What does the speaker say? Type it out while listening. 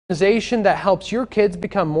Organization that helps your kids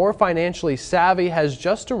become more financially savvy has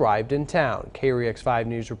just arrived in town. KREX 5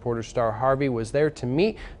 News reporter Star Harvey was there to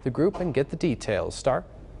meet the group and get the details. Star?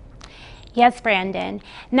 Yes, Brandon.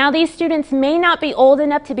 Now, these students may not be old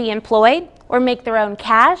enough to be employed or make their own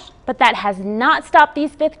cash, but that has not stopped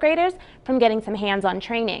these fifth graders from getting some hands-on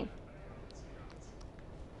training.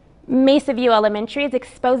 Mesa View Elementary is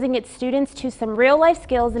exposing its students to some real-life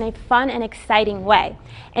skills in a fun and exciting way,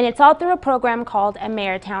 and it's all through a program called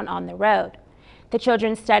Ameritown on the Road. The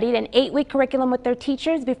children studied an 8-week curriculum with their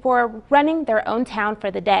teachers before running their own town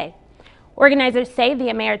for the day. Organizers say the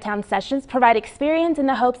Ameritown sessions provide experience in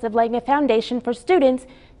the hopes of laying a foundation for students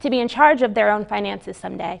to be in charge of their own finances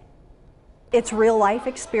someday. It's real-life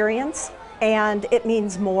experience, and it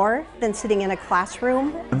means more than sitting in a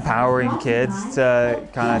classroom. Empowering kids to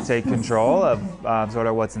kind of take control of sort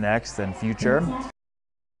of what's next and future.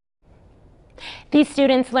 These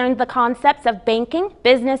students learned the concepts of banking,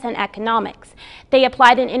 business, and economics. They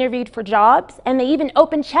applied and interviewed for jobs, and they even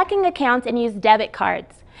opened checking accounts and used debit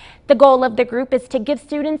cards. The goal of the group is to give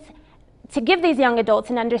these young adults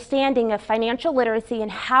an understanding of financial literacy and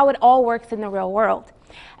how it all works in the real world.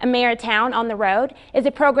 Ameritown on the Road is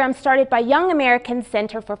a program started by Young Americans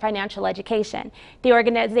Center for Financial Education. The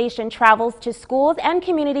organization travels to schools and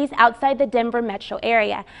communities outside the Denver metro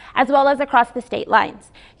area, as well as across the state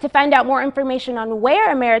lines. To find out more information on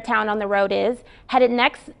where Ameritown on the Road is headed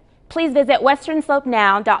next, please visit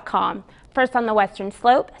westernslope.now.com. First on the Western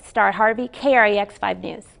Slope, Star Harvey, KREX 5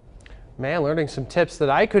 News. Man, learning some tips that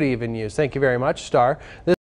I could even use. Thank you very much, Star.